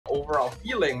overall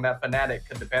feeling that FNATIC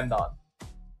can depend on.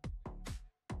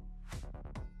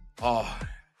 Oh,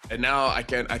 and now I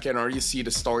can already see the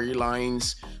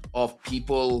storylines of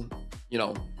people, you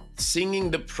know, singing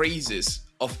the praises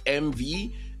of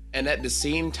MV and at the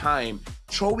same time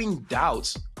throwing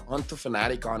doubts onto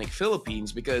FNATIC ONIC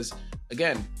Philippines, because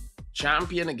again,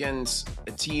 champion against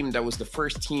a team that was the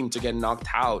first team to get knocked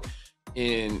out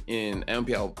in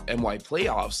MPL MY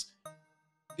playoffs.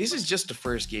 This is just the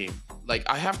first game. Like,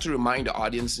 I have to remind the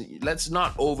audience, let's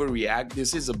not overreact.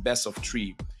 This is a best of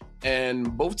 3.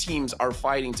 And both teams are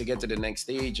fighting to get to the next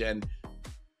stage, and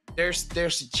there's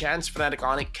a chance FNATIC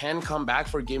ONIC can come back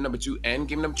for game number 2 and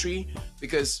game number 3,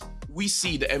 because we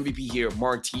see the MVP here,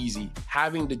 Martizi,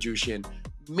 having the Jushin.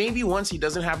 Maybe once he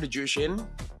doesn't have the Jushin,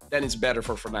 then it's better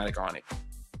for FNATIC ONIC.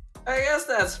 I guess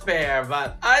that's fair,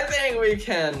 but I think we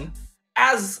can,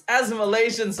 as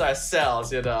Malaysians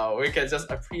ourselves, you know, we can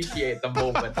just appreciate the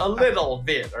moment a little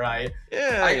bit, right?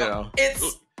 Yeah, you know.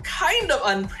 It's kind of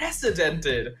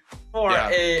unprecedented for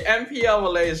a MPL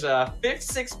Malaysia 5th,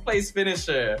 6th place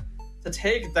finisher to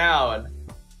take down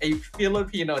a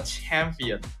Filipino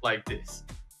champion like this.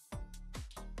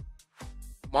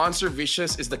 Monster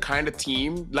Vicious is the kind of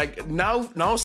team, like now